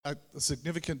a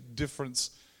significant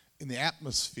difference in the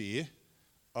atmosphere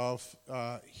of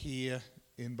here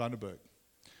in Bundaberg.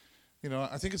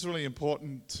 I think it's really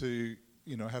important to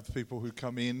have people who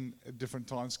come in at different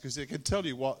times because they can tell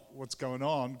you what's going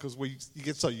on because you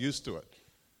get so used to it,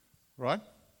 right?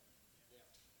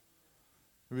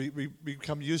 We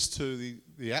become used to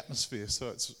the atmosphere, so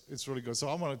it's really good. So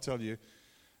I want to tell you,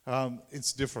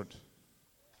 it's different.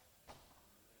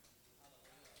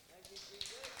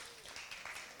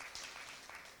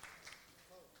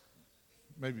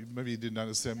 Maybe you didn't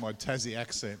understand my Tassie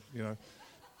accent,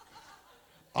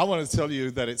 I want to tell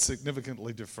you that it's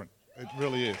significantly different. It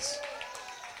really is.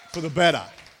 For the better.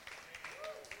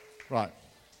 Right.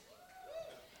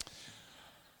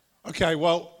 Okay,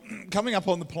 well, coming up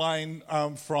on the plane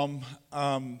from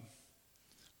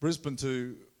Brisbane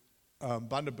to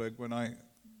Bundaberg, when I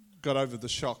got over the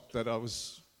shock that I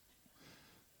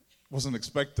wasn't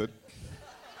expected,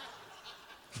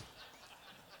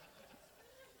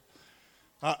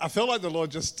 I felt like the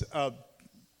Lord just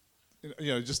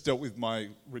dealt with my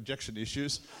rejection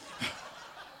issues.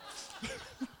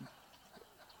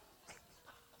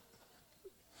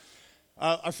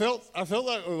 I felt like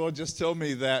the Lord just tell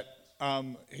me that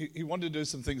He wanted to do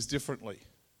some things differently,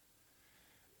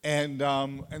 and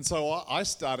so I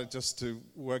started just to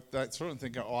work that through and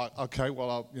think, okay,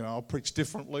 well, I'll preach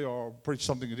differently, or I'll preach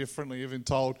something differently. Even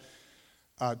told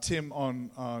Tim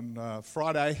on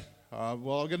Friday,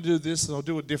 well, I'm going to do this, and I'll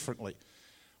do it differently.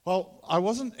 Well, I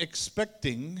wasn't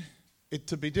expecting it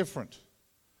to be different.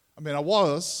 I mean, I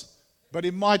was, but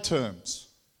in my terms.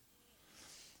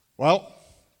 Well,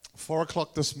 4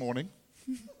 o'clock this morning,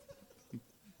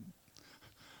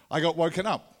 I got woken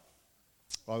up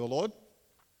by the Lord,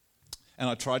 and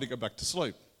I tried to go back to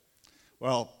sleep.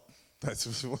 Well, that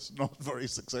was not very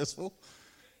successful,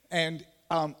 and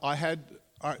I had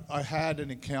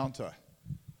an encounter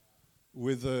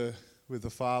with the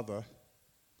Father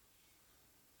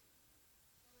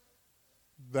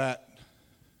that,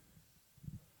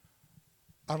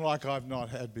 unlike I've not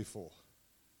had before.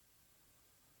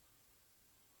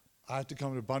 I had to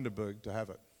come to Bundaberg to have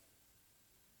it.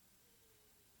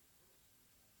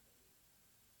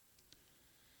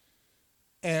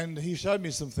 And He showed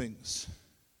me some things.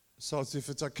 So if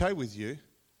it's okay with you,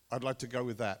 I'd like to go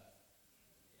with that.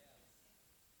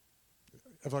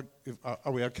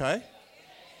 Are we okay?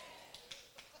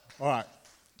 All right.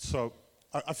 So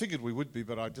I figured we would be,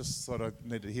 but I just thought I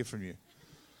needed to hear from you.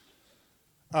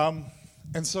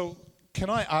 And so can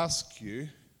I ask you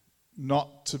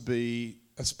not to be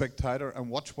a spectator and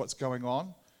watch what's going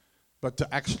on, but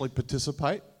to actually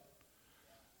participate?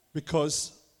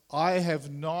 Because I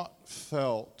have not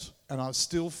felt, and I'm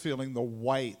still feeling the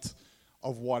weight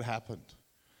of what happened.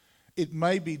 It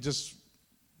may be just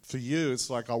for you, it's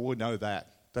like, I would know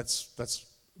that.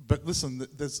 But listen,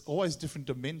 there's always different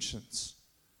dimensions.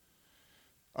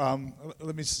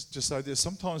 Let me just say this.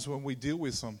 Sometimes when we deal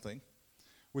with something,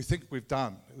 we think we've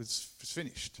done. It's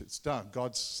finished. It's done.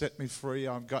 God's set me free.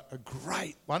 I've got a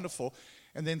great, wonderful.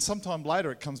 And then sometime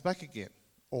later it comes back again.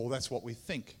 Or that's what we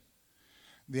think.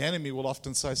 The enemy will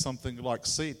often say something like,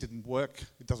 see, it didn't work.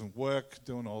 It doesn't work.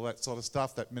 Doing all that sort of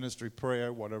stuff, that ministry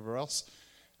prayer, whatever else.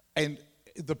 And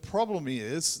the problem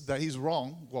is that he's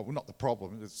wrong. Well, not the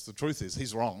problem. The truth is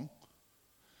he's wrong.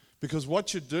 Because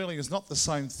what you're doing is not the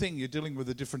same thing. You're dealing with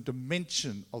a different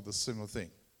dimension of the similar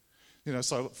thing.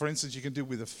 So for instance, you can deal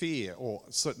with a fear or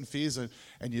certain fears and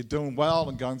you're doing well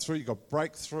and going through, you've got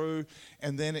breakthrough,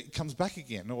 and then it comes back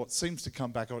again, or it seems to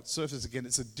come back, or it surfaces again.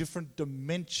 It's a different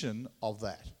dimension of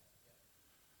that.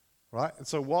 Right? And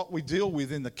so what we deal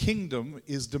with in the kingdom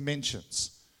is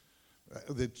dimensions.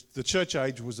 The church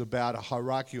age was about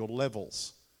hierarchical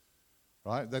levels.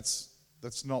 Right? That's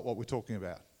not what we're talking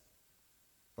about.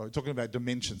 We're talking about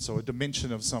dimensions, so a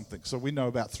dimension of something. So we know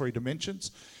about 3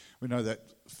 dimensions. We know that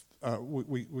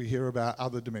we hear about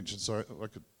other dimensions. So I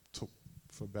could talk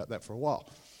about that for a while.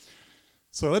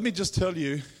 So let me just tell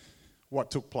you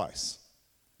what took place.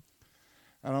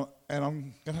 And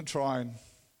I'm going to try and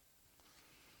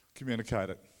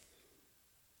communicate it.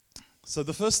 So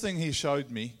the first thing he showed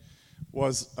me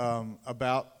was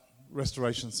about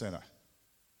Restoration Centre.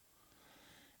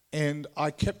 And I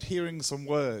kept hearing some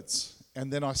words.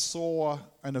 And then I saw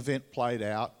an event played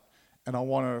out, and I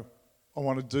want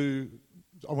to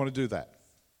do that.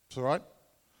 It's all right?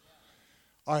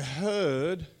 I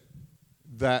heard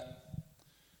that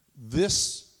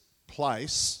this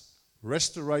place,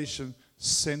 Restoration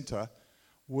Centre,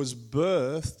 was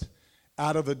birthed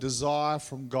out of a desire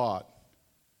from God.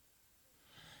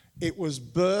 It was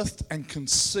birthed and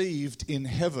conceived in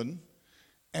heaven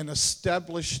and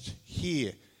established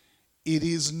here. It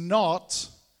is not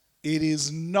It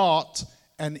is not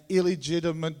an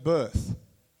illegitimate birth.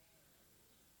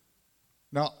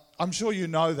 Now, I'm sure you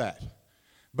know that,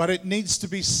 but it needs to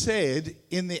be said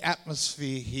in the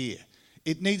atmosphere here.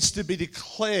 It needs to be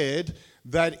declared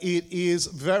that it is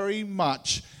very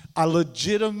much a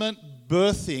legitimate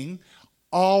birthing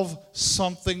of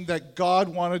something that God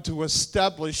wanted to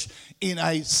establish in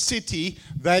a city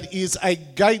that is a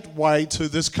gateway to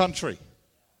this country.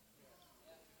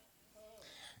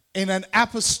 In an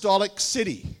apostolic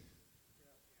city.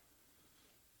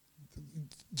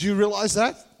 Do you realize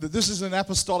that? That this is an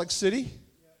apostolic city?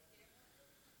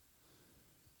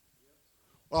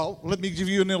 Well, let me give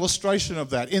you an illustration of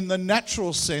that. In the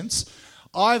natural sense,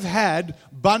 I've had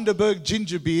Bundaberg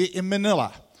ginger beer in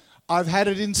Manila. I've had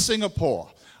it in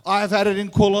Singapore. I've had it in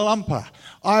Kuala Lumpur.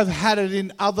 I've had it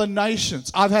in other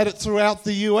nations. I've had it throughout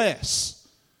the US.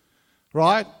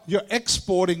 Right? You're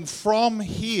exporting from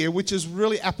here, which is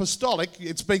really apostolic.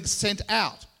 It's being sent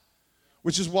out,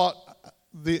 which is what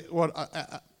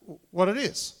it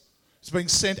is. It's being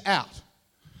sent out.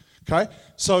 Okay?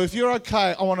 So if you're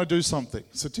okay, I want to do something.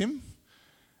 So Tim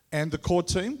and the core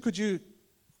team, could you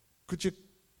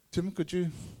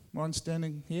mind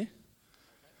standing here?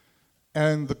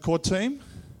 And the core team,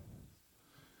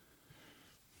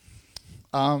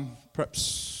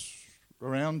 perhaps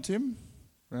around Tim.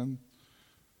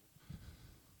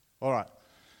 All right.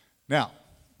 Now,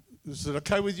 is it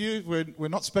okay with you? We're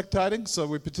not spectating, so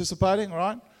we're participating, all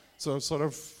right? So sort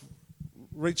of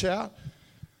reach out.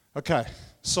 Okay,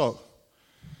 so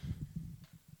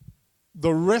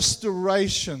the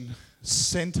Restoration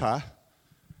Centre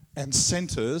and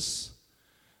centres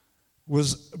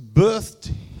was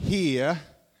birthed here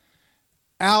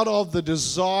out of the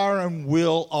desire and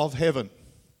will of heaven.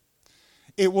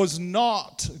 It was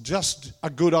not just a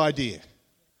good idea.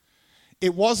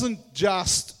 It wasn't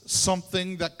just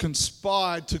something that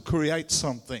conspired to create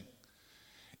something.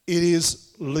 It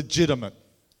is legitimate.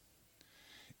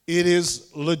 It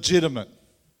is legitimate.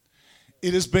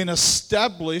 It has been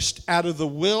established out of the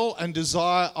will and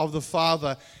desire of the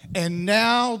Father. And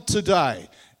now, today,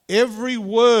 every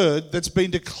word that's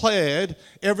been declared,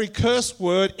 every curse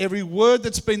word, every word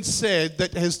that's been said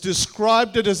that has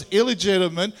described it as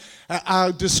illegitimate,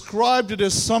 described it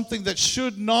as something that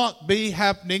should not be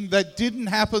happening, that didn't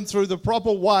happen through the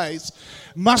proper ways,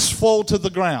 must fall to the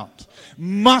ground.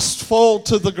 Must fall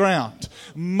to the ground.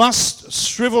 Must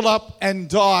shrivel up and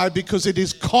die, because it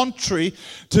is contrary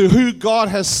to who God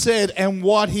has said and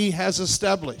what He has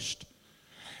established.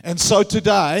 And so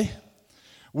today,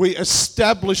 we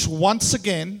establish once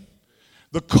again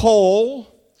the call.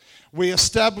 We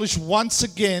establish once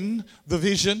again the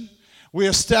vision. We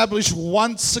establish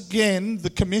once again the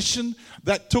commission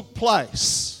that took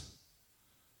place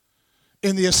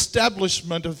in the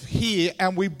establishment of here,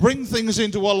 and we bring things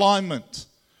into alignment.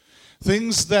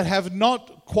 Things that have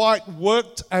not quite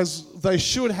worked as they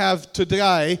should have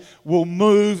today will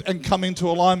move and come into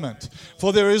alignment.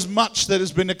 For there is much that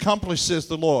has been accomplished, says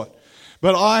the Lord.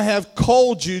 But I have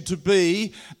called you to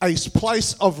be a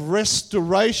place of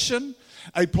restoration,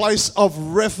 a place of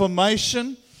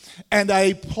reformation, and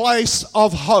a place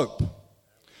of hope.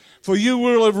 For you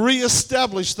will have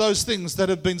reestablished those things that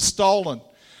have been stolen.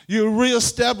 You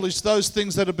reestablish those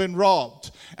things that have been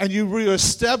robbed. And you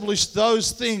reestablish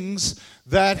those things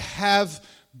that have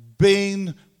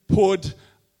been put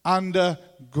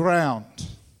underground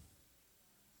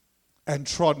and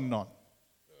trodden on.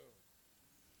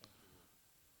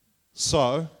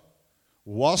 So,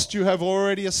 whilst you have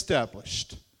already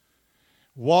established,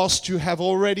 whilst you have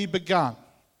already begun,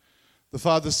 the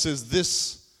Father says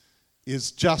this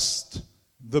is just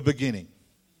the beginning.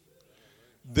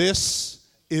 This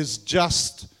is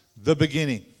just the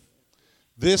beginning.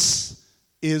 This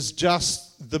is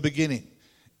just the beginning.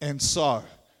 And so,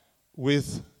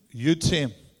 with you,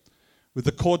 Tim, with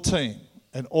the core team,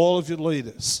 and all of your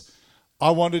leaders,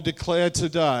 I want to declare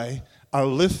today a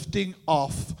lifting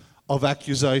off of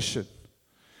accusation,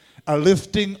 a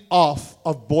lifting off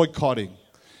of boycotting,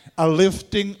 a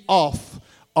lifting off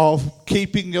of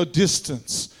keeping your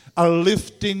distance, a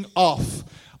lifting off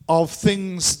of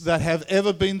things that have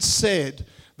ever been said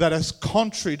that is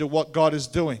contrary to what God is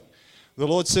doing. The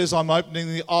Lord says, I'm opening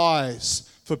the eyes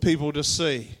for people to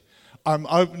see. I'm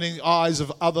opening the eyes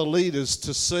of other leaders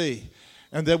to see.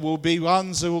 And there will be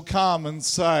ones who will come and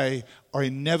say, we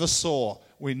never saw it,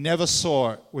 we never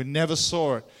saw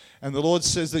it. And the Lord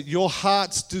says that your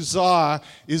heart's desire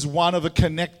is one of a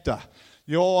connector.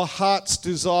 Your heart's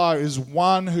desire is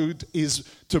one who is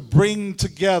to bring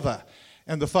together.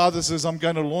 And the Father says, I'm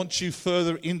going to launch you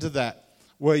further into that,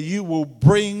 where you will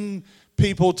bring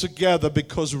people together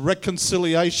because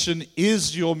reconciliation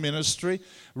is your ministry.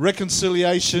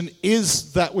 Reconciliation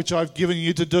is that which I've given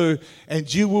you to do,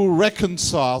 and you will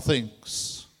reconcile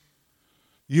things.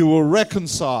 You will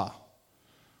reconcile.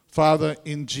 Father,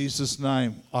 in Jesus'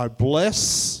 name, I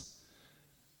bless,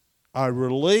 I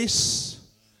release,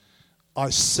 I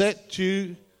set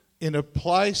you in a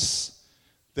place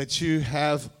that you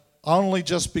have only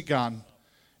just begun,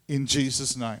 in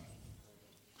Jesus' name.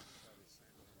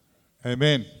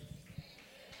 Amen.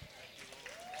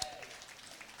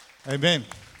 Amen.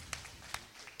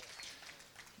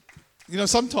 You know,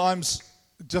 sometimes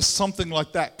just something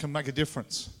like that can make a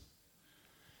difference.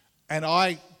 And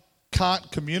I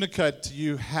can't communicate to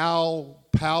you how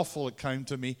powerful it came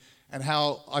to me and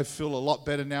how I feel a lot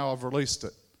better now I've released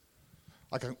it.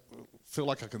 I can feel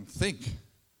like I can think.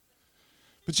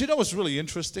 But you know what's really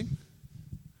interesting?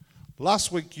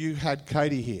 Last week you had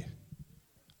Katie here,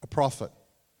 a prophet.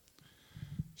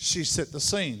 She set the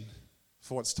scene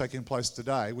for what's taking place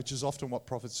today, which is often what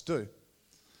prophets do.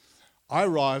 I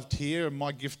arrived here and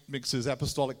my gift mix is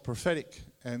apostolic prophetic,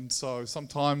 and so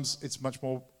sometimes it's much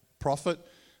more prophet,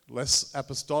 less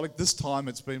apostolic. This time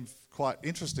it's been quite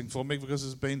interesting for me because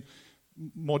it's been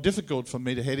more difficult for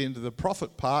me to head into the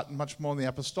prophet part and much more in the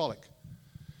apostolic.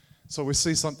 So we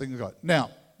see something good.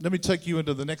 Now, let me take you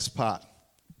into the next part.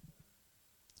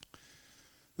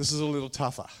 This is a little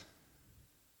tougher.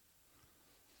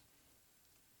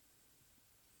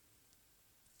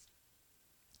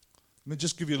 Let me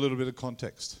just give you a little bit of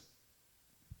context.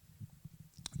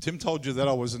 Tim told you that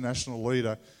I was a national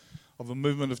leader of a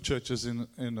movement of churches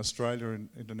in Australia and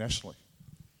internationally.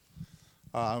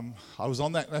 I was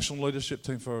on that national leadership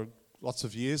team for lots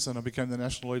of years, and I became the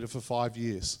national leader for 5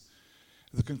 years.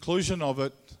 At the conclusion of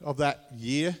that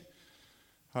year,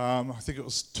 I think it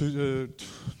was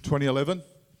 2011,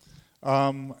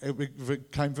 it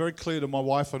became very clear to my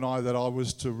wife and I that I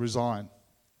was to resign.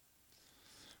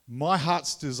 My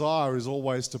heart's desire is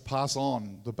always to pass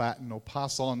on the baton or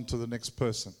pass on to the next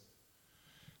person.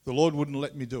 The Lord wouldn't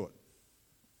let me do it.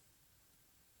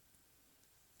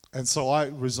 And so I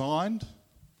resigned,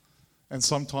 and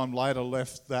sometime later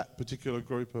left that particular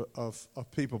group of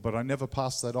people, but I never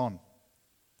passed that on.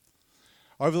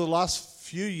 Over the last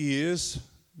few years,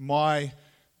 my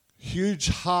huge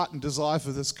heart and desire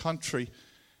for this country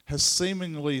has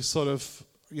seemingly sort of,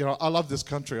 you know, I love this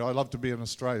country. I love to be an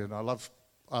Australian. I love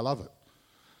it,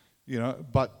 you know,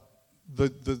 but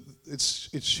it's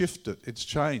shifted, it's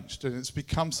changed, and it's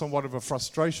become somewhat of a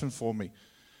frustration for me.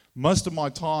 Most of my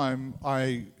time,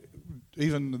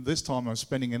 even this time, I'm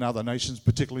spending in other nations,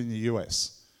 particularly in the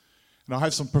US. And I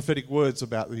have some prophetic words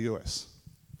about the US.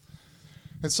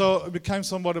 And so it became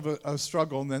somewhat of a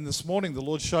struggle. And then this morning, the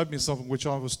Lord showed me something which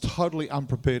I was totally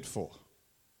unprepared for.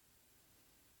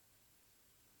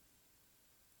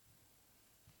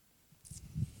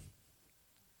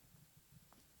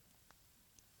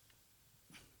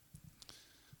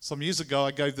 Some years ago,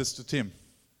 I gave this to Tim.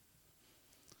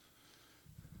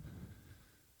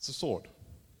 It's a sword.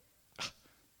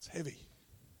 It's heavy.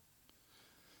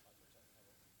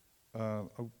 I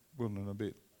will in a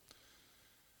bit.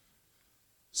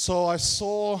 So I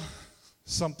saw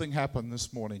something happen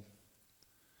this morning,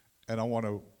 and I want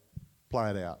to play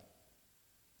it out.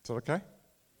 Is that okay?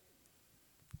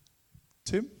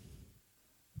 Tim,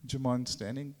 would you mind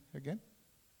standing again?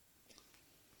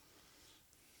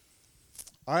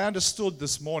 I understood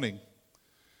this morning,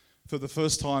 for the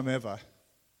first time ever,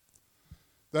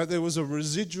 that there was a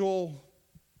residual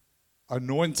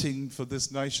anointing for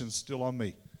this nation still on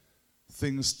me.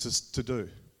 Things to do,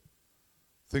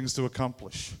 things to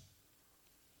accomplish.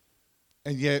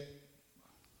 And yet,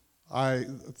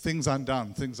 things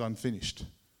undone, things unfinished.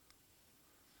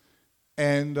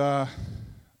 And I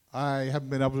haven't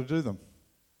been able to do them.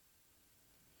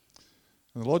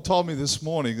 And the Lord told me this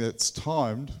morning that it's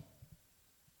timed.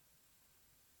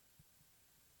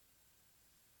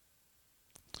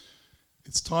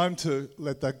 It's time to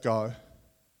let that go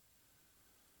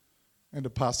and to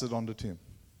pass it on to Tim.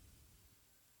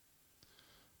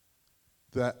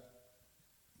 That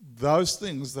those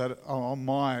things that are on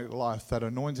my life, that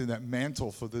anointing, that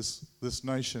mantle for this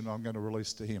nation, I'm going to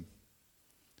release to him.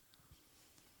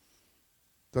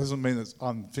 Doesn't mean that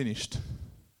I'm finished.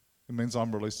 It means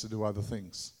I'm released to do other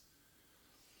things.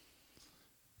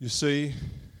 You see,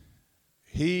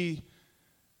 he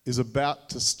is about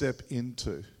to step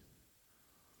into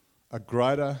a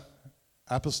greater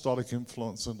apostolic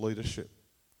influence and leadership.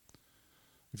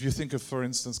 If you think of, for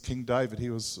instance, King David, he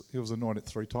was anointed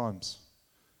 3 times.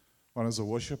 One as a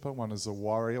worshipper, one as a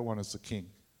warrior, one as a king.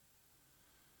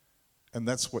 And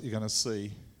that's what you're going to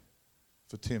see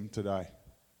for Tim today.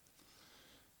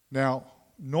 Now,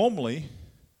 normally,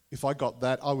 if I got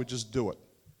that, I would just do it.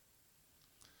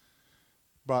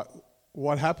 But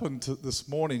what happened this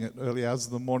morning, at early hours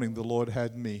of the morning, the Lord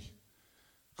had me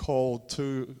call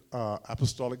two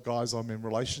apostolic guys I'm in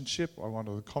relationship. I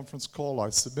wanted a conference call. I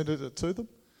submitted it to them.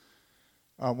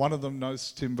 One of them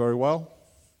knows Tim very well.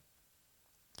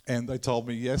 And they told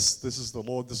me, yes, this is the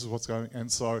Lord, this is what's going on.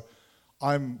 And so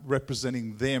I'm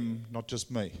representing them, not just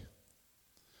me.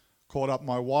 Called up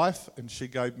my wife, and she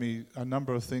gave me a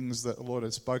number of things that the Lord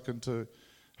had spoken to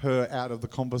her out of the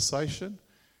conversation.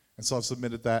 And so I've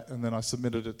submitted that, and then I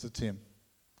submitted it to Tim.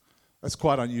 That's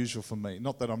quite unusual for me.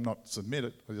 Not that I'm not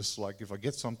submitted. I just like, if I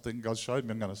get something God showed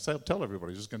me, I'm going to tell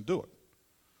everybody. I'm just going to do it.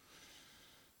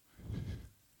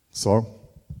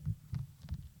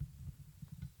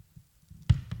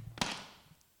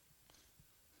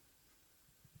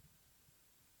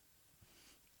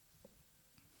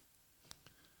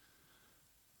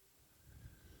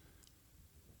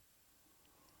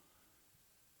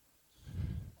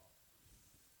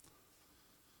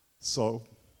 So,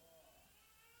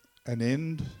 an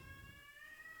end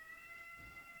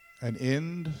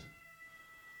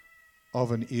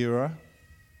of an era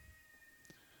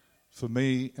for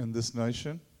me and this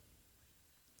nation,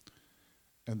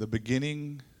 and the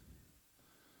beginning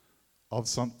of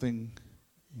something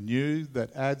new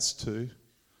that adds to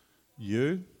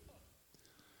you.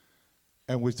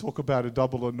 And we talk about a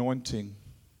double anointing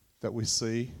that we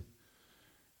see,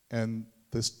 and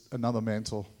there's another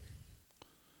mantle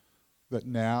that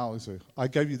now is I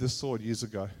gave you this sword years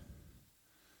ago.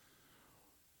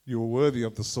 You were worthy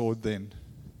of the sword then.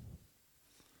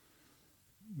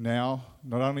 Now,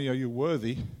 not only are you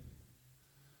worthy,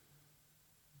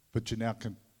 but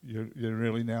you're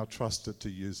really now trusted to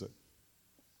use it.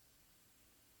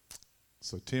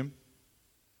 So, Tim,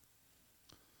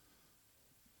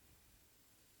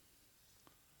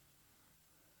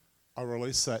 I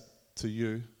release that to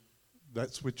you.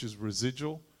 That's which is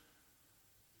residual.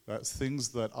 That's things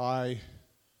that I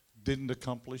didn't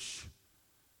accomplish,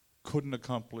 couldn't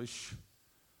accomplish,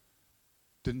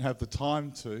 didn't have the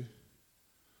time to.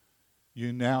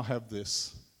 You now have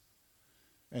this.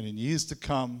 And in years to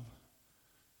come,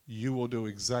 you will do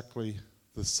exactly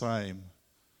the same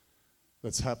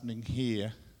that's happening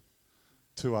here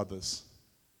to others.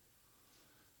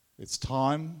 It's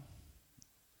time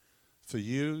for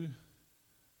you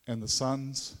and the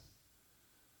sons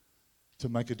to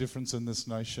make a difference in this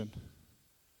nation.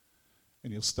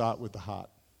 And you'll start with the heart.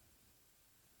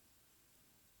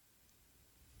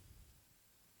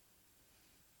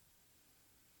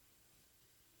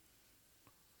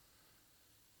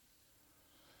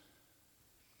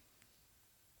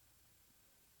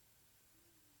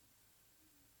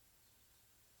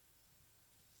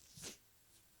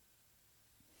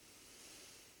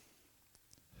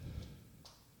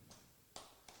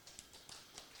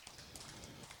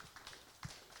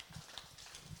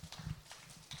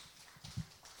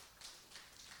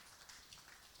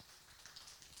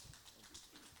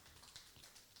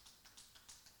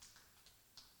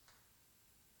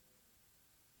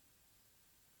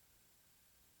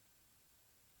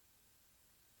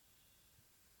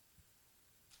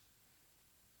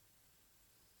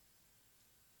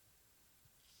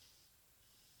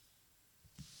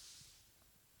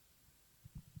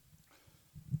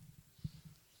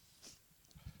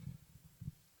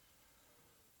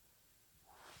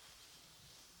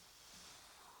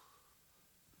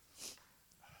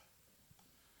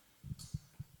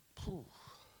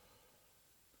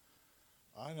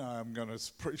 I know I'm going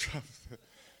to preach up.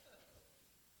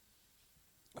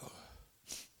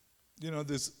 You know,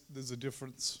 there's a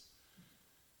difference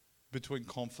between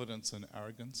confidence and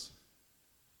arrogance.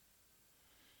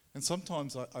 And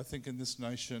sometimes I think in this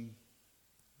nation,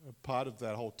 a part of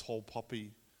that whole tall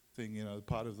poppy thing, you know,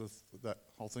 part of that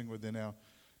whole thing within our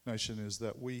nation is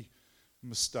that we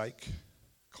mistake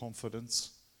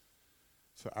confidence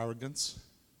for arrogance.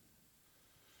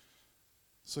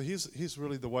 So here's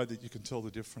really the way that you can tell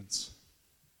the difference.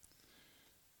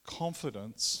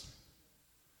 Confidence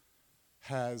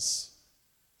has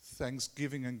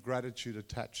thanksgiving and gratitude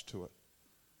attached to it.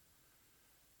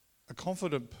 A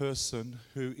confident person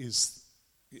who is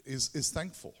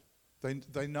thankful.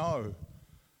 They know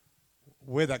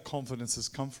where that confidence has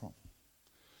come from.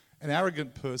 An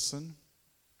arrogant person,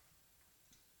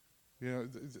 you know,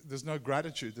 there's no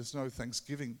gratitude, there's no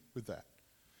thanksgiving with that.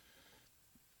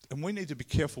 And we need to be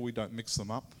careful we don't mix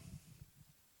them up.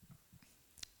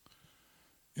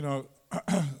 You know,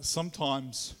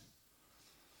 sometimes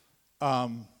a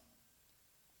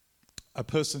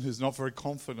person who's not very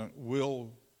confident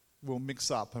will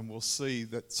mix up and will see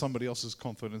that somebody else's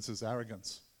confidence is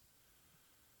arrogance.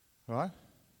 Right?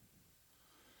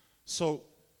 So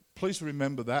please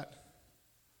remember that.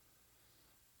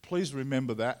 Please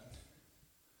remember that.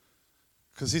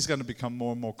 Because he's going to become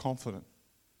more and more confident.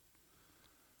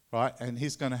 Right? And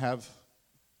he's going to have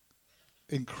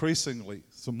increasingly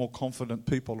some more confident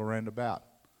people around about.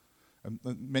 And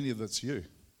many of that's you,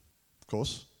 of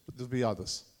course, but there'll be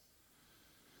others.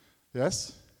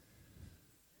 Yes?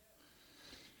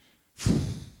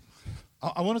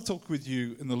 I want to talk with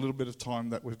you in the little bit of time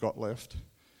that we've got left.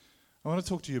 I want to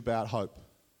talk to you about hope.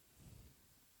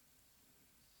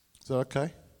 Is that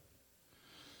okay?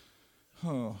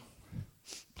 Oh,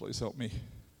 please help me.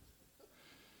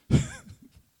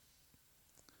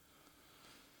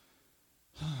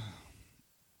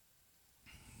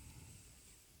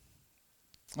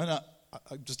 And I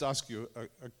just ask you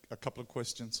a couple of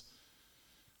questions.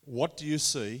 What do you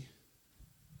see,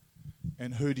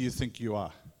 and who do you think you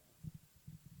are?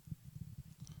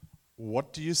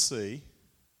 What do you see,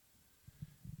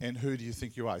 and who do you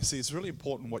think you are? See, it's really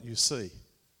important what you see.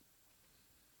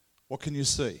 What can you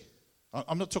see?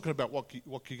 I'm not talking about what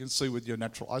you can see with your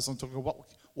natural eyes. I'm talking about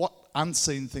what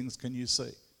unseen things can you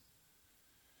see?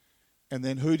 And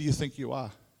then who do you think you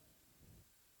are?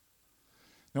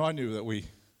 Now, I knew that we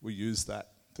use that,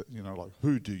 like,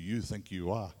 who do you think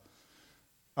you are?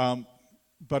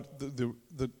 But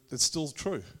it's still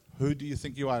true. Who do you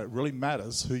think you are? It really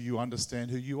matters who you understand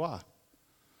who you are.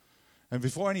 And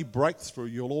before any breakthrough,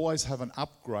 you'll always have an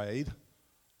upgrade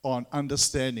on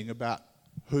understanding about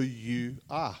who you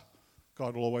are.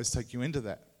 God will always take you into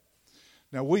that.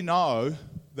 Now, we know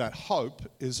that hope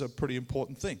is a pretty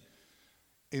important thing.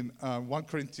 In 1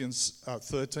 Corinthians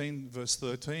 13, verse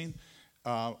 13,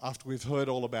 after we've heard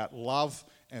all about love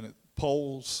and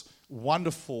Paul's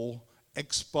wonderful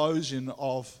exposition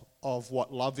of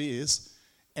what love is,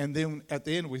 and then at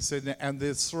the end we said, and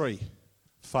there's three: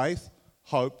 faith,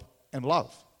 hope, and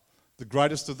love. The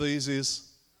greatest of these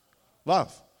is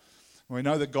love. We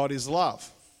know that God is love.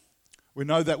 We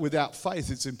know that without faith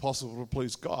it's impossible to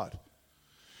please God.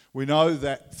 We know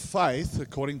that faith,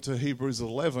 according to Hebrews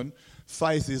 11,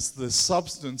 faith is the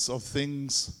substance of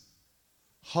things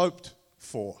hoped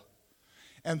for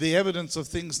and the evidence of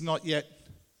things not yet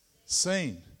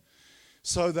seen.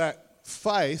 So that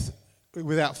faith,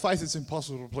 without faith it's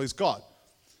impossible to please God.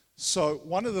 So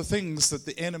one of the things that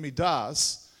the enemy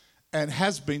does and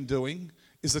has been doing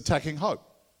is attacking hope.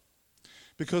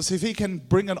 Because if he can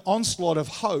bring an onslaught of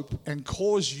hope and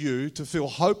cause you to feel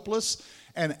hopeless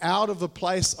and out of a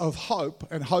place of hope,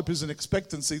 and hope is an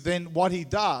expectancy, then what he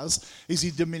does is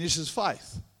he diminishes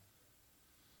faith.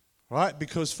 Right?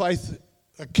 Because faith,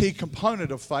 a key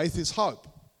component of faith is hope.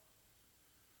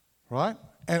 Right?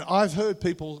 And I've heard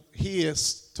people here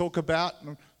talk about,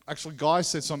 actually Guy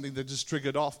said something that just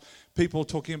triggered off, people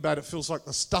talking about it feels like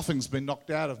the stuffing's been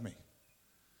knocked out of me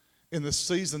in the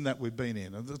season that we've been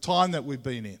in, and the time that we've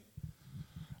been in.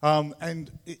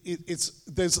 And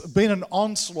there's been an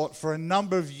onslaught for a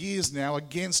number of years now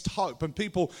against hope, and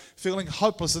people feeling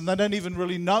hopeless, and they don't even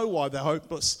really know why they're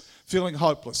hopeless, feeling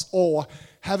hopeless, or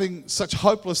having such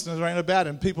hopelessness around about,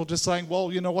 and people just saying, well,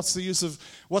 what's the use of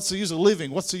living?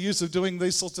 What's the use of doing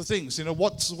these sorts of things?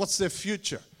 What's their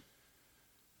future?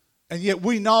 And yet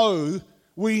we know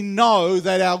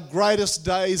that our greatest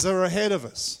days are ahead of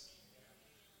us.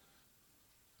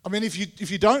 I mean,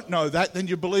 if you don't know that, then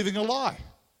you're believing a lie.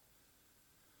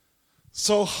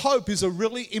 So hope is a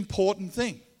really important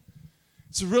thing.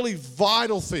 It's a really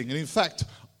vital thing. And in fact,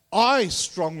 I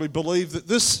strongly believe that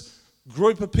this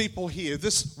group of people here,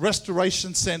 this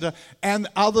restoration centre, and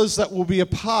others that will be a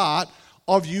part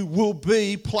of you will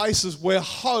be places where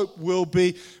hope will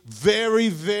be very,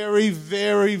 very,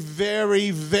 very, very,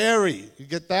 very, you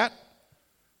get that?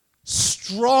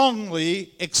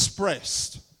 Strongly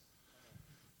expressed.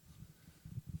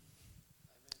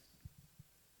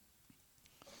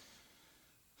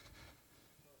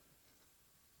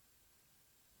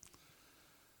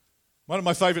 One of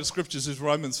my favourite scriptures is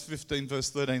Romans 15 verse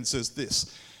 13 says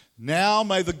this: now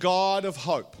may the God of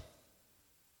hope,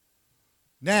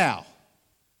 now,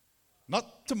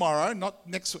 not tomorrow, not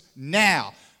next week,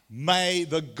 now, may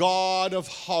the God of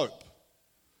hope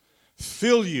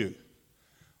fill you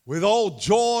with all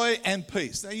joy and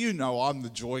peace. Now, I'm the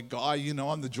joy guy,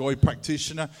 I'm the joy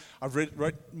practitioner. I've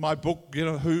read my book,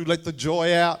 Who Let the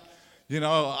Joy Out.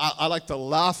 I like to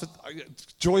laugh.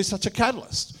 Joy is such a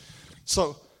catalyst.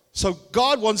 So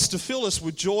God wants to fill us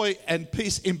with joy and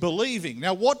peace in believing.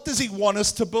 Now, what does he want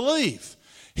us to believe?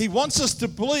 He wants us to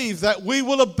believe that we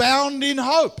will abound in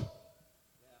hope.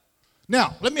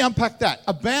 Now, let me unpack that.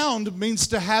 Abound means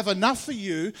to have enough for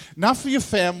you, enough for your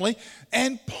family,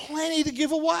 and plenty to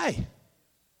give away.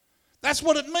 That's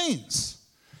what it means.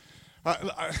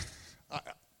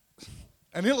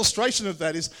 An illustration of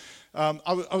that is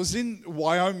I was in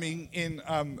Wyoming in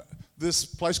this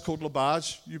place called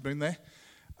LaBarge. You've been there.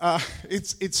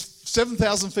 It's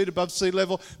 7,000 feet above sea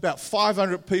level, about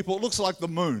 500 people. It looks like the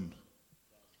moon.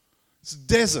 It's a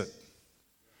desert.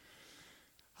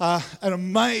 An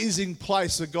amazing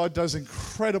place that God does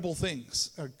incredible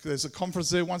things. There's a conference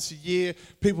there once a year.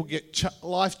 People get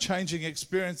life-changing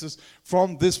experiences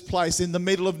from this place in the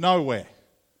middle of nowhere.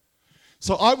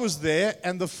 So I was there,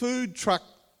 and the food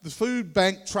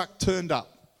bank truck turned up.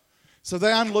 So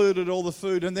they unloaded all the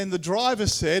food, and then the driver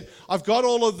said, "I've got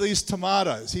all of these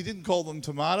tomatoes." He didn't call them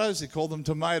tomatoes, he called them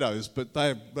tomatoes, but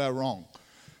they're wrong.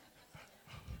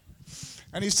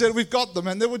 And he said, "We've got them,"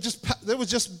 and there were just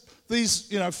these,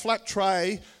 flat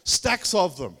tray stacks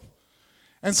of them.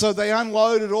 And so they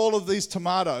unloaded all of these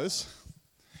tomatoes,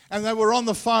 and they were on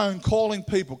the phone calling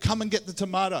people, "Come and get the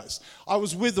tomatoes." I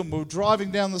was with them. We were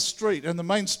driving down the street, and the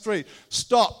main street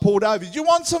stopped, pulled over. "Do you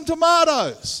want some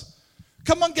tomatoes?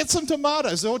 Come on, get some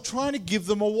tomatoes." They were trying to give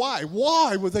them away.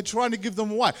 Why were they trying to give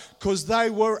them away? Because they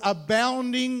were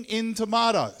abounding in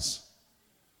tomatoes.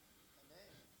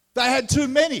 They had too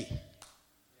many.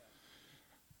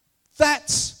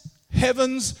 That's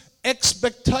heaven's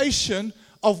expectation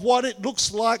of what it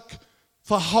looks like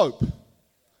for hope.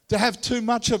 To have too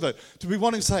much of it. To be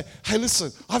wanting to say, "Hey,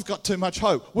 listen, I've got too much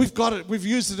hope. We've got it. We've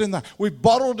used it in that. We've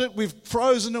bottled it. We've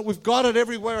frozen it. We've got it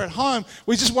everywhere at home.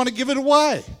 We just want to give it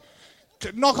away.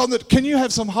 Knock on the... Can you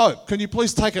have some hope? Can you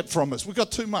please take it from us? We've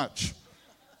got too much."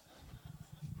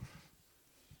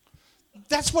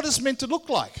 That's what it's meant to look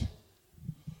like.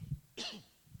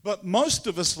 But most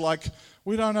of us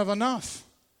we don't have enough.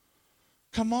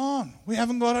 Come on, we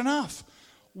haven't got enough.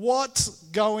 What's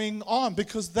going on?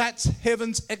 Because that's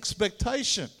heaven's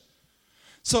expectation.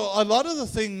 So a lot of the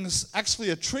things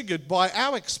actually are triggered by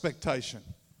our expectation.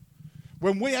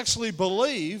 When we actually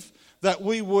believe that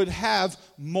we would have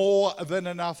more than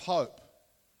enough hope.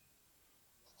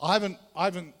 I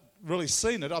haven't really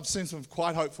seen it. I've seen some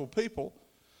quite hopeful people.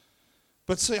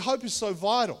 But see, hope is so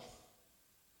vital.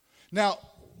 Now,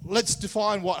 let's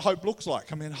define what hope looks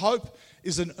like. I mean, hope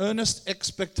is an earnest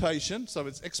expectation. So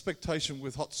it's expectation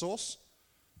with hot sauce,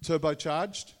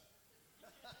 turbocharged.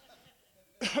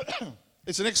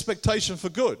 It's an expectation for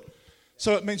good.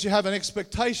 So it means you have an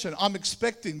expectation. I'm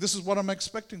expecting. This is what I'm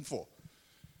expecting for.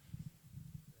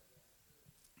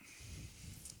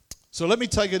 So let me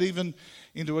take it even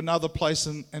into another place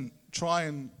and try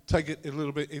and take it a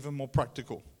little bit even more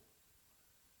practical.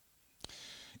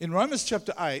 In Romans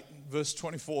chapter 8, verse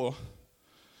 24,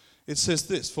 it says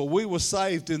this: "For we were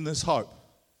saved in this hope."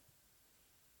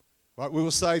 Right? We were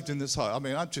saved in this hope. I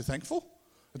mean, aren't you thankful?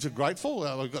 Aren't you grateful?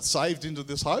 We got saved into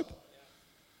this hope.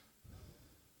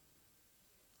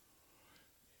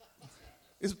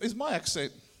 Is my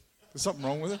accent, there's something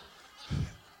wrong with it?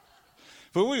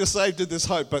 For we were saved in this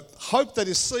hope, but hope that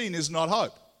is seen is not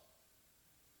hope.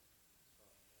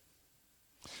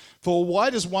 For why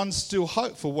does one still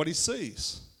hope for what he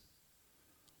sees?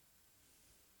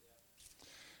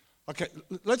 Okay,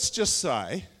 let's just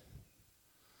say,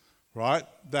 right,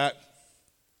 that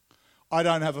I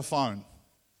don't have a phone,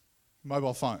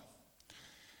 mobile phone,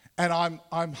 and I'm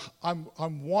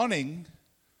wanting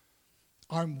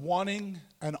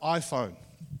an iPhone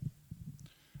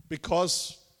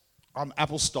because I'm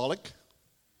apostolic.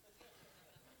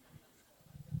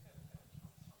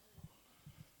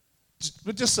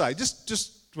 But just say,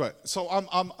 wait. So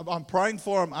I'm praying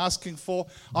for, I'm asking for,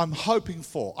 I'm hoping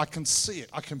for. I can see it,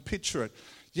 I can picture it.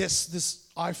 Yes, this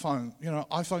iPhone,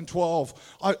 iPhone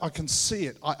 12, I can see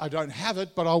it. I don't have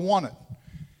it, but I want it.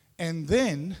 And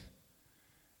then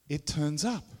it turns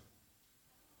up.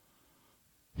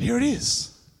 Here it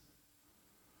is.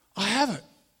 I have it.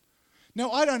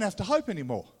 Now I don't have to hope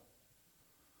anymore.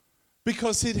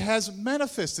 Because it has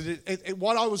manifested.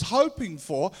 What I was hoping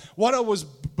for, what I was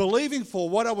believing for,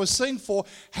 what I was seeing for,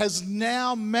 has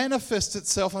now manifested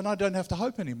itself, and I don't have to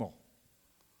hope anymore.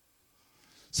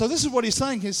 So this is what he's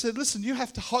saying. He said, listen, you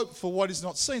have to hope for what is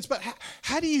not seen. But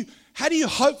how do you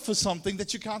hope for something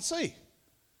that you can't see?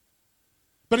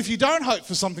 But if you don't hope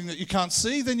for something that you can't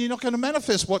see, then you're not going to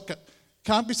manifest what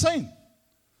can't be seen.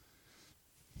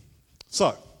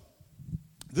 So,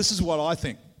 this is what I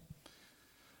think.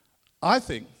 I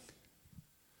think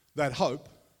that hope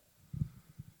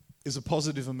is a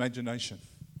positive imagination.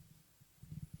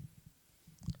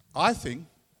 I think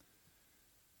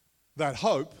that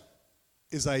hope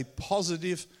is a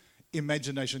positive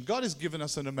imagination. God has given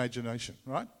us an imagination,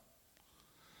 right?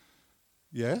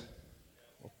 Yeah?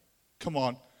 Come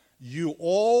on. You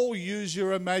all use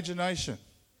your imagination,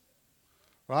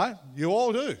 right? You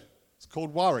all do. It's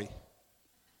called worry.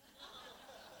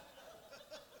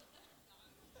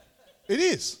 It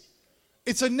is.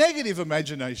 It's a negative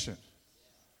imagination.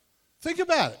 Think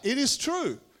about it. It is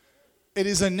true. It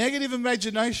is a negative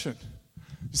imagination.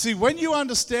 See, when you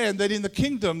understand that in the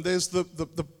kingdom there's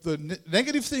the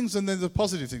negative things and then the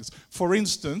positive things. For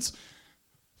instance,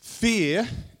 fear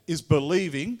is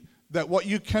believing that what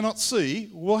you cannot see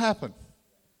will happen.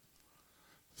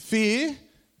 Fear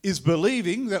is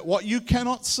believing that what you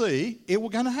cannot see, it will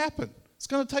going to happen. It's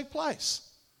going to take place.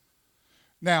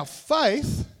 Now,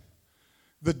 faith,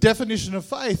 the definition of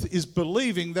faith is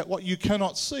believing that what you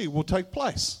cannot see will take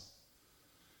place.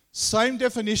 Same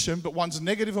definition, but one's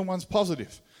negative and one's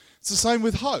positive. It's the same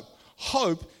with hope.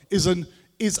 Hope is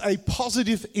a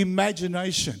positive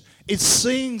imagination. It's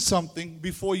seeing something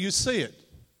before you see it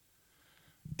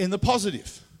in the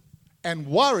positive. And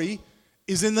worry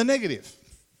is in the negative.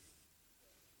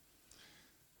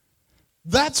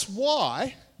 That's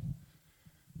why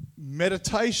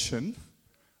meditation,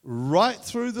 right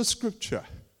through the scripture,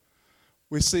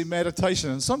 we see meditation.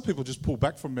 And some people just pull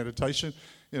back from meditation.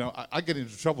 You know, I get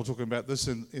into trouble talking about this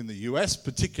in the US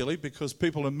particularly because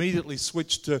people immediately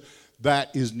switch to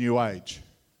that is New Age.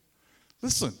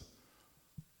 Listen,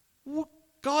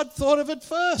 God thought of it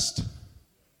first.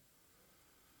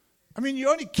 I mean, you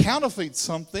only counterfeit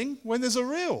something when there's a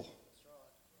real.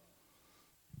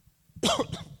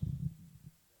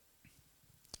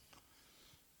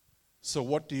 So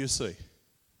what do you see?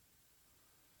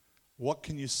 What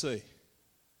can you see?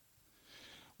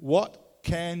 What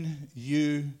can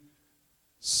you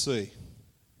see?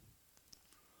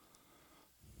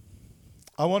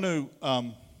 I want to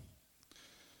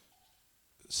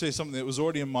say something that was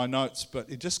already in my notes, but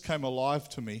it just came alive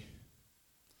to me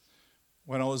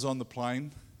when I was on the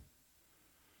plane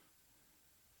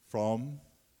from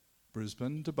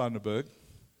Brisbane to Bundaberg.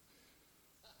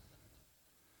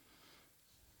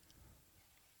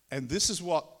 And this is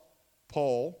what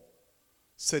Paul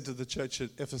said to the church at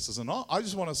Ephesus. And I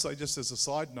just want to say, just as a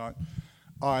side note,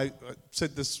 I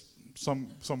said this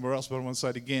somewhere else, but I want to say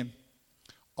it again.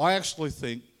 I actually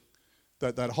think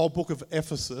that that whole book of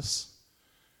Ephesus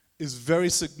is very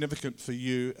significant for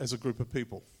you as a group of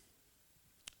people.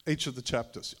 Each of the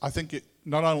chapters. I think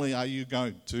not only are you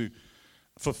going to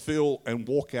fulfill and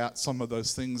walk out some of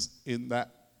those things in that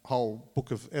whole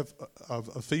book of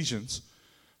Ephesians,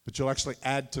 but you'll actually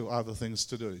add to other things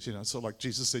to do. You know, so like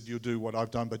Jesus said, you'll do what I've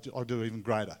done, but I'll do even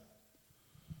greater.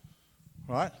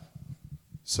 Right?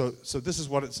 So this is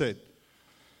what it said.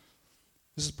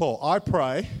 This is Paul. I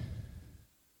pray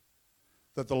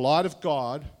that the light of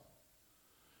God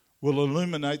will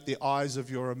illuminate the eyes of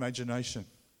your imagination,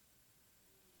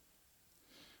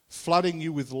 flooding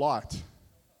you with light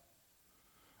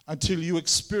until you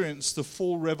experience the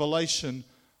full revelation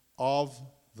of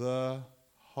the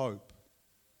hope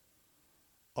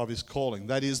of his calling.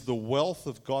 That is the wealth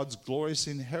of God's glorious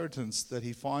inheritance that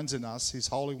he finds in us, his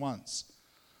holy ones.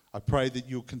 I pray that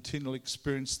you'll continually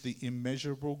experience the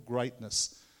immeasurable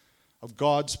greatness of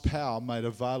God's power made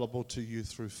available to you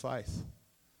through faith.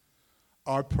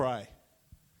 I pray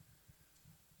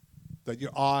that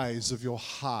your eyes of your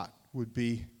heart would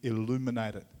be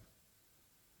illuminated.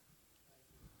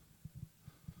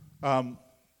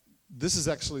 This is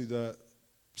actually the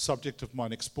subject of my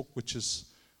next book, which is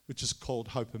called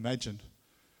Hope Imagined.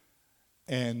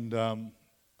 And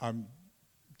I'm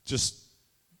just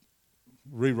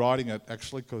rewriting it,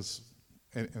 actually,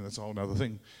 and that's a whole other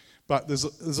thing. But there's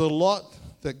a lot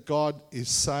that God is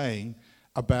saying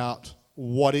about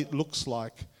what it looks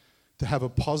like to have a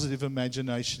positive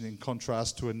imagination in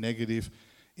contrast to a negative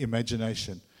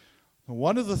imagination. And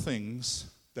one of the things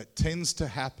that tends to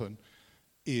happen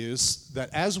is that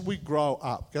as we grow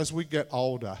up, as we get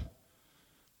older,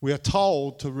 we are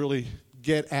told to really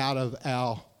get out of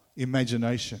our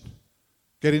imagination,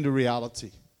 get into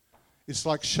reality. It's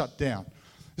like shut down.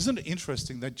 Isn't it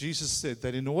interesting that Jesus said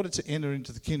that in order to enter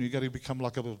into the kingdom, you've got to become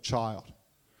like a little child?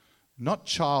 Not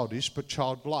childish, but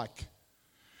childlike.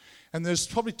 And there's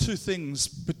probably two things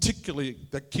particularly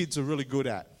that kids are really good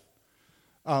at.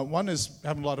 One is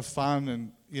having a lot of fun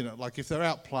and, you know, like if they're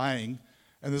out playing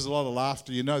and there's a lot of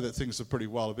laughter, you know that things are pretty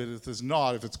well. But if there's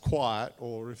not, if it's quiet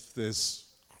or if there's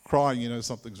crying, you know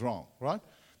something's wrong, right?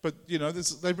 But, you know,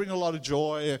 they bring a lot of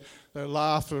joy, they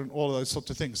laugh and all of those sorts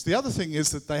of things. The other thing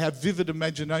is that they have vivid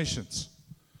imaginations,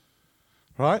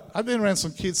 right? I've been around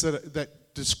some kids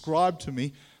that describe to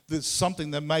me there's something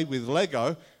they made with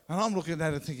Lego, and I'm looking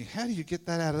at it thinking, how do you get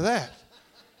that out of that?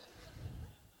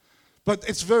 But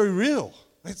it's very real.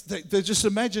 They're just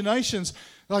imaginations.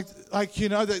 Like you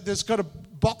know, there's got a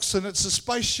box and it's a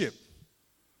spaceship.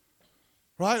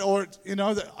 right? Or,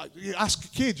 you ask a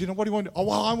kid, what do you want to do? Oh,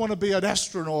 well, I want to be an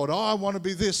astronaut. Oh, I want to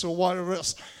be this or whatever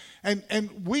else. And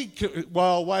wait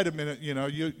a minute,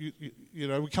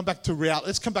 we come back to reality.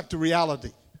 Let's come back to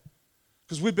reality.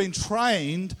 Because we've been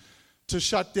trained to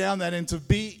shut down that and to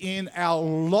be in our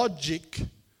logic,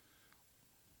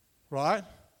 right?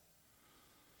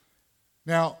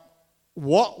 Now,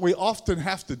 what we often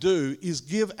have to do is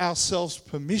give ourselves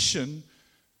permission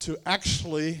to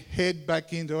actually head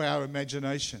back into our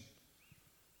imagination.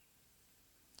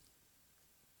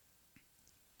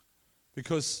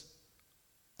 Because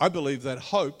I believe that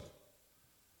hope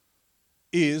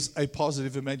is a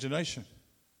positive imagination.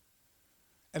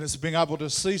 And it's being able to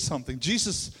see something.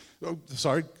 It's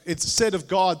said of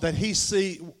God that He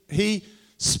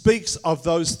speaks of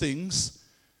those things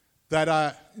that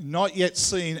are not yet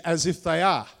seen as if they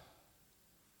are.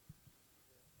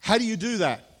 How do you do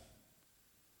that?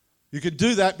 You can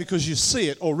do that because you see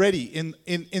it already in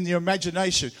your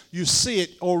imagination. You see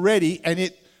it already and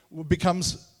it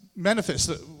becomes manifest.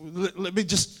 Let me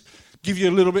just give you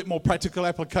a little bit more practical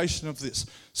application of this.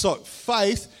 So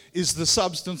faith is the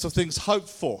substance of things hoped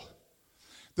for.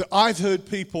 That I've heard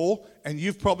people, and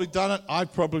you've probably done it,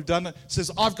 I've probably done it, says,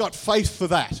 I've got faith for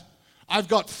that. I've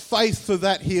got faith for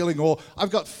that healing, or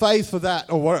I've got faith for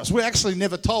that, or what else. We're actually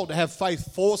never told to have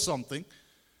faith for something.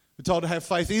 We're told to have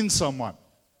faith in someone.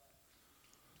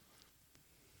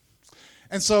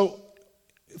 And so,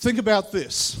 think about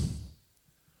this.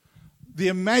 The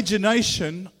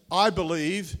imagination, I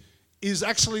believe, is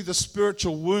actually the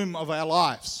spiritual womb of our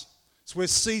lives. It's where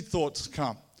seed thoughts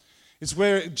come. It's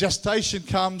where gestation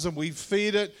comes and we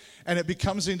feed it, and it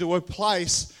becomes into a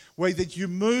place where that you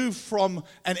move from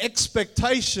an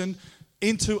expectation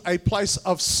into a place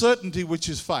of certainty, which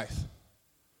is faith.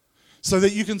 So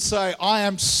that you can say, I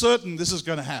am certain this is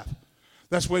going to happen.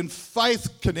 That's when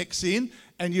faith connects in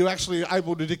and you're actually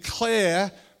able to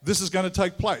declare this is going to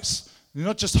take place. You're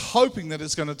not just hoping that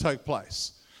it's going to take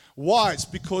place. Why? It's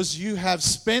because you have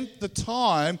spent the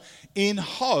time in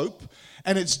hope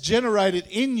and it's generated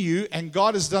in you, and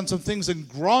God has done some things and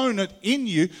grown it in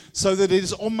you so that it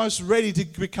is almost ready to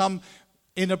become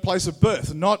in a place of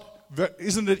birth.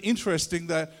 Isn't it interesting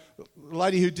that the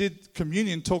lady who did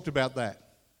communion talked about that?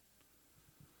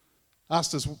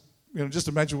 Asked us, just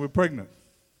imagine we're pregnant.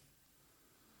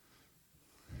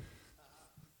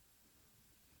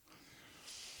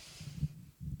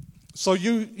 So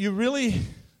you really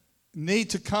need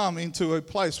to come into a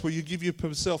place where you give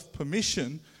yourself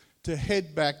permission to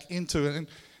head back into it.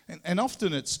 And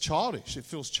often it's childish. It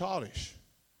feels childish.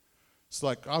 It's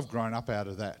like, I've grown up out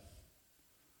of that.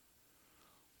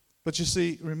 But you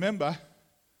see, remember,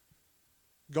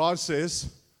 God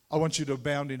says, I want you to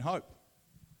abound in hope.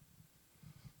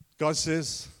 God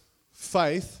says,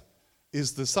 faith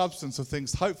is the substance of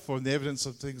things hoped for and the evidence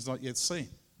of things not yet seen.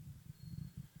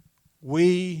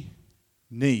 We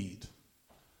need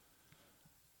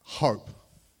hope.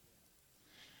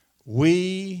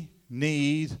 We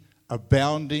need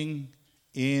abounding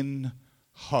in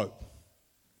hope.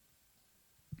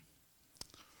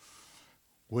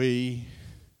 We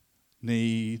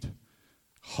need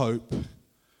hope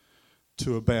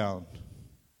to abound.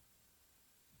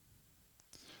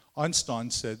 Einstein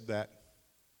said that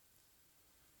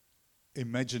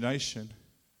imagination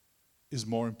is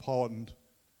more important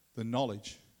than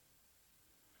knowledge.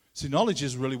 See, knowledge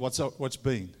is really what's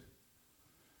been.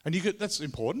 And that's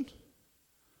important.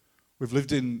 We've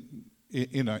lived in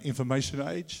an information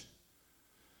age.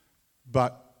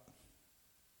 But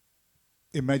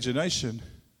imagination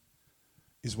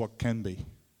is what can be.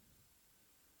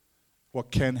 What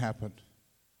can happen.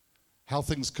 How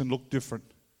things can look different.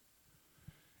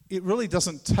 It really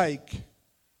doesn't take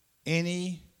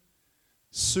any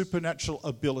supernatural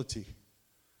ability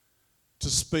to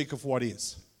speak of what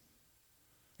is.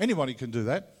 Anybody can do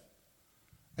that.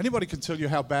 Anybody can tell you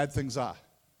how bad things are,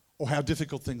 or how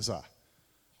difficult things are,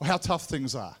 or how tough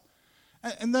things are.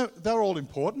 And they're all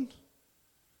important.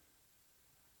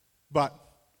 But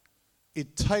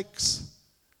it takes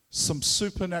some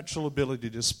supernatural ability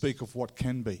to speak of what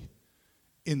can be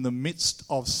in the midst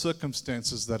of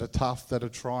circumstances that are tough, that are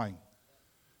trying.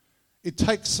 It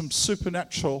takes some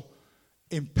supernatural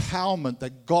empowerment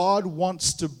that God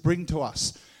wants to bring to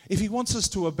us. If He wants us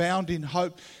to abound in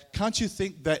hope, can't you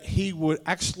think that He would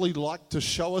actually like to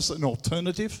show us an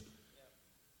alternative?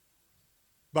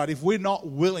 But if we're not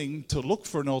willing to look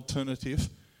for an alternative,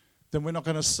 then we're not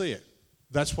going to see it.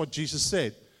 That's what Jesus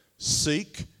said.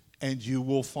 Seek and you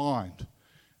will find.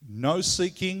 No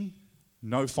seeking,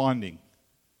 no finding.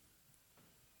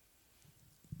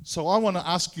 So I want to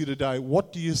ask you today,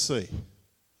 what do you see?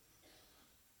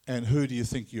 And who do you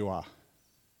think you are?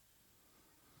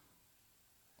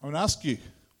 I'm going to ask you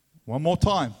one more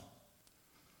time.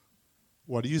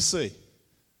 What do you see?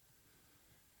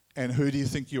 And who do you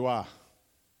think you are?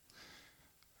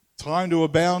 Time to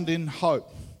abound in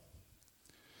hope.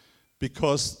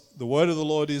 Because the word of the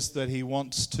Lord is that He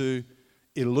wants to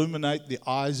illuminate the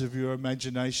eyes of your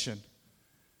imagination.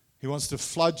 He wants to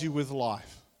flood you with light,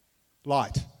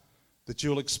 that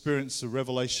you'll experience the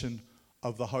revelation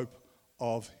of the hope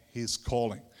of His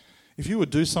calling. If you would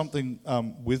do something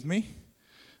with me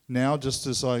now, just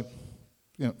as I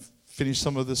finish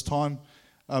some of this time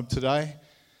today,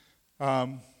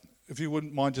 if you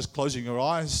wouldn't mind just closing your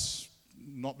eyes,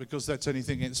 not because that's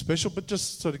anything special, but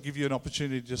just sort of give you an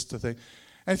opportunity just to think.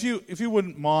 And if you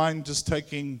wouldn't mind just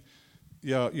taking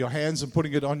your hands and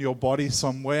putting it on your body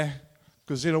somewhere,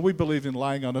 because we believe in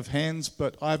laying on of hands,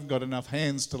 but I haven't got enough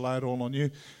hands to lay it all on you.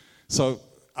 So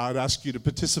I'd ask you to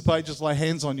participate, just lay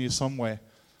hands on you somewhere.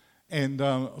 And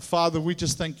Father, we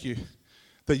just thank you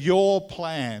that your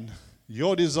plan,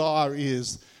 your desire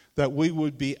is that we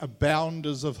would be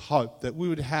abounders of hope, that we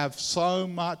would have so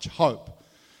much hope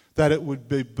that it would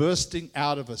be bursting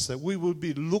out of us, that we would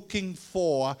be looking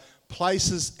for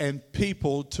places and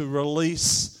people to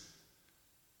release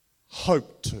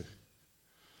hope to.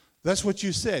 That's what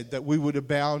you said, that we would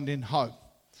abound in hope.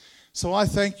 So I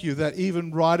thank you that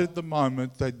even right at the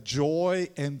moment, that joy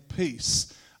and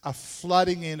peace are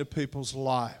flooding into people's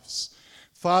lives.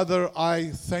 Father, I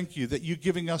thank you that you're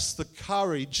giving us the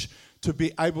courage to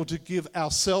be able to give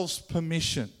ourselves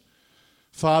permission,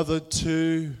 Father,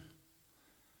 to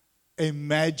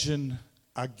imagine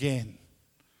again.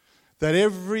 That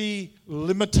every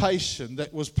limitation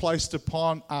that was placed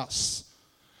upon us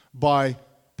by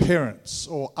parents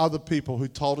or other people who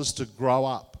told us to grow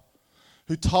up,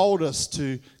 who told us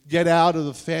to get out of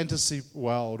the fantasy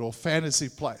world or fantasy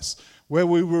place, where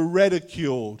we were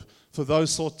ridiculed for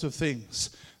those sorts of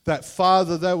things, that,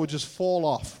 Father, they would just fall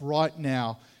off right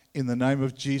now in the name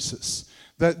of Jesus.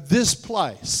 That this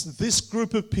place, this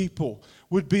group of people,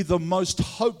 would be the most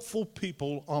hopeful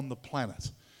people on the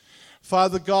planet.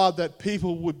 Father God, that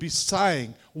people would be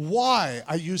saying, why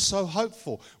are you so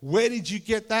hopeful? Where did you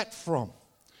get that from?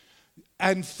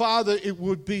 And Father, it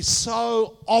would be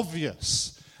so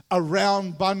obvious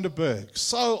around Bundaberg,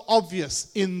 so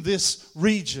obvious in this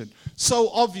region, so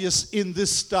obvious in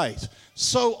this state,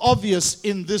 so obvious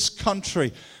in this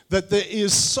country, that there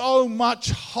is so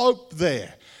much hope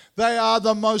there. They are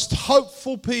the most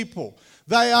hopeful people.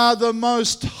 They are the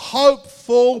most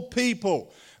hopeful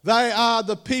people. They are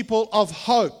the people of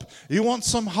hope. You want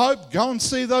some hope? Go and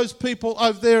see those people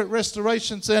over there at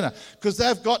Restoration Centre, because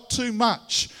they've got too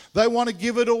much. They want to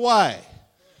give it away.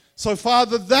 So,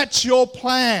 Father, that's your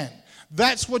plan.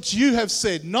 That's what you have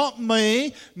said. Not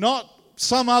me, not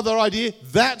some other idea.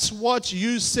 That's what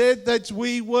you said, that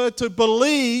we were to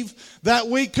believe, that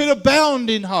we could abound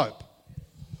in hope.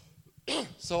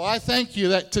 So I thank you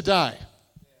that today,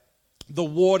 the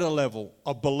water level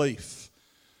of belief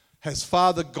has,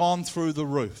 Father, gone through the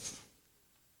roof.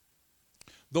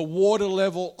 The water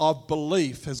level of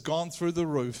belief has gone through the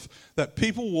roof, that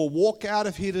people will walk out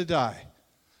of here today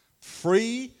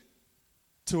free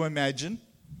to imagine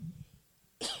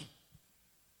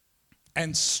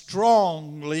and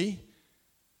strongly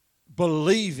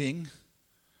believing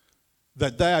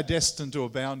that they are destined to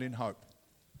abound in hope.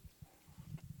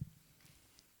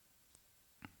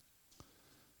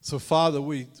 So, Father,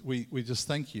 we just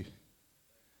thank you.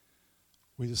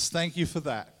 We just thank you for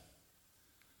that,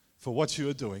 for what you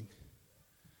are doing,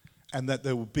 and that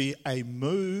there will be a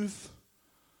move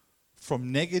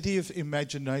from negative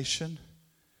imagination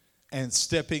and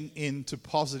stepping into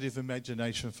positive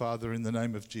imagination, Father, in the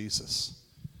name of Jesus.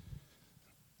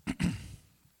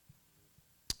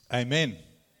 Amen.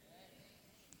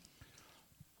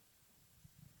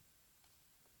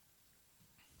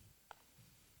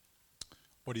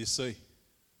 What do you see?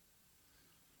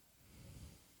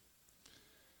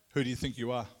 Who do you think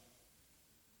you are?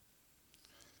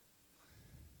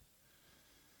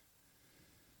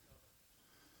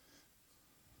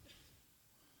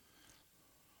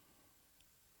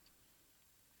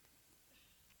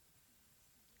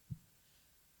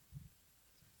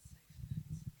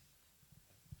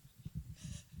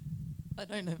 I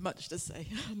don't have much to say.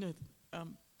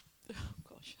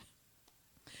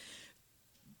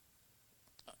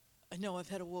 I know I've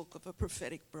had a walk of a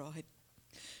prophetic bride,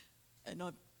 and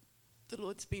the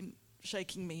Lord's been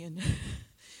shaking me and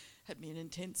had me in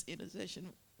intense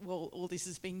intercession while all this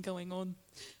has been going on.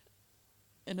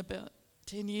 And about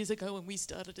 10 years ago, when we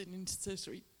started an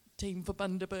intercessory team for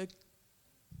Bundaberg,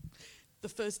 the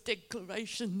first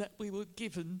declaration that we were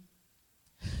given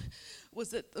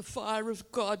was that the fire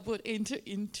of God would enter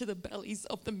into the bellies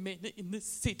of the men in the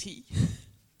city.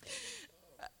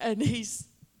 And he's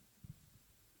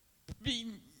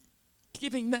been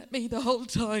giving that me the whole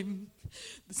time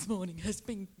this morning, has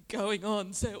been going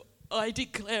on. So I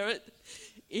declare it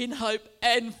in hope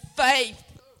and faith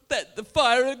that the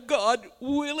fire of God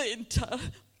will enter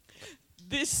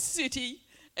this city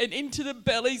and into the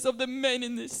bellies of the men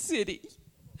in this city.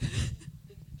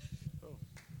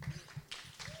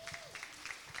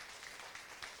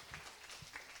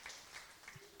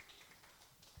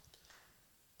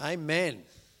 Amen.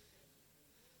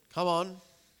 Come on.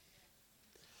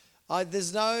 When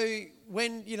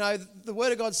the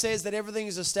Word of God says that everything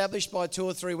is established by 2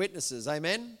 or 3 witnesses.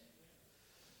 Amen.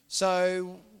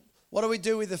 So what do we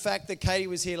do with the fact that Katie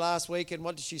was here last week and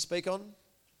what did she speak on?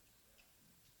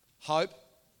 Hope.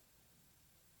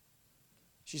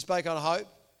 She spoke on hope.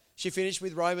 She finished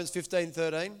with Romans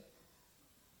 15:13.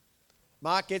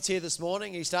 Mark gets here this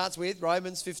morning. He starts with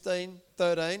Romans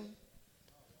 15:13.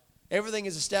 Everything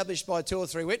is established by 2 or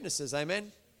 3 witnesses.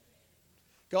 Amen.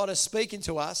 God is speaking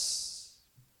to us,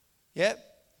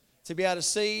 to be able to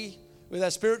see with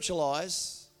our spiritual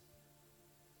eyes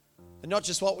and not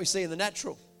just what we see in the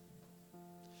natural.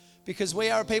 Because we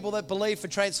are a people that believe for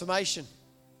transformation.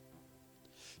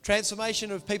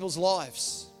 Transformation of people's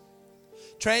lives.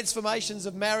 Transformations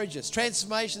of marriages.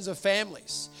 Transformations of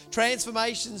families.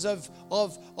 Transformations of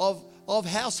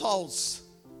households.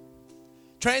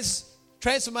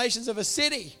 Transformations of a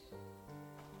city.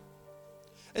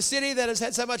 A city that has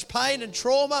had so much pain and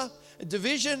trauma and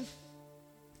division.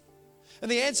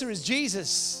 And the answer is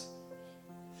Jesus.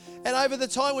 And over the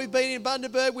time we've been in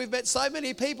Bundaberg, we've met so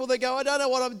many people that go, I don't know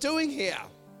what I'm doing here,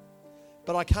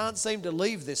 but I can't seem to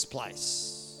leave this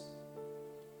place.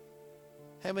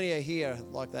 How many are here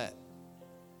like that?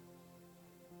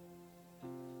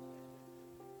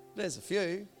 There's a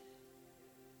few.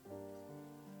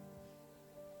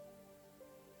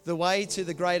 The way to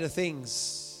the greater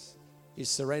things is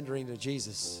surrendering to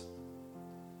Jesus.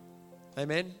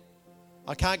 Amen.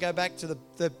 I can't go back to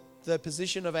the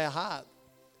position of our heart,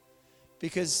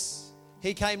 because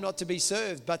he came not to be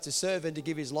served, but to serve and to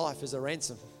give his life as a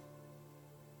ransom.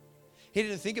 He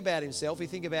didn't think about himself, he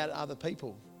think about other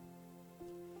people.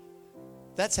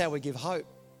 That's how we give hope.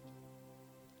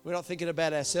 We're not thinking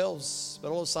about ourselves,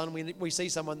 but all of a sudden we see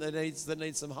someone that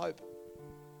needs some hope.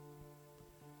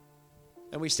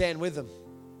 And we stand with them.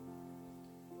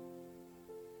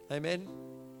 Amen.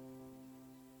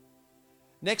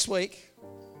 Next week,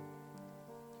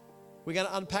 we're going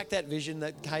to unpack that vision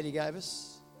that Katie gave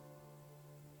us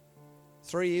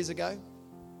 3 years ago. And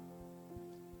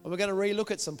we're going to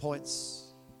relook at some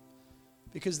points,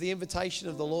 because the invitation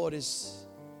of the Lord is,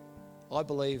 I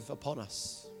believe, upon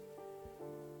us.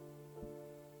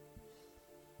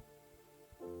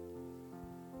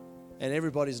 And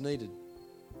everybody's needed.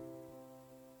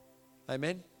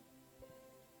 Amen.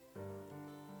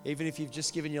 Even if you've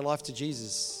just given your life to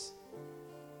Jesus,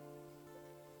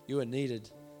 you are needed.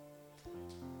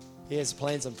 He has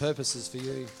plans and purposes for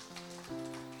you.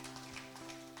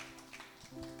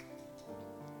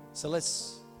 So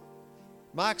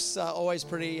Mark's always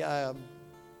pretty open.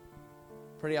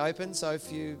 So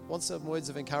if you want some words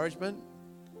of encouragement,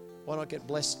 why not get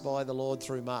blessed by the Lord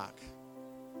through Mark?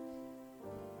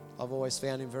 I've always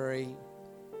found him very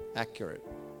accurate.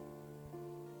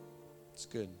 It's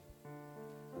good.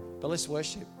 But let's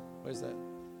worship. Where's that?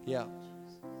 Yeah.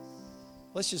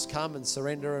 Let's just come and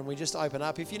surrender, and we just open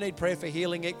up. If you need prayer for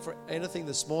healing, for anything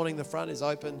this morning, the front is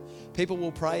open. People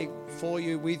will pray for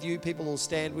you, with you. People will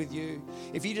stand with you.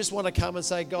 If you just want to come and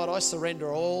say, God, I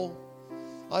surrender all.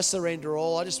 I surrender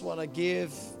all. I just want to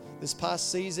give this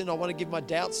past season. I want to give my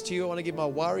doubts to you. I want to give my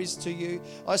worries to you.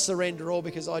 I surrender all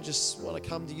because I just want to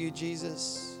come to you,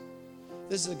 Jesus.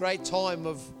 This is a great time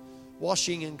of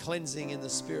washing and cleansing in the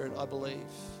Spirit, I believe.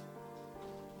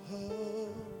 Oh.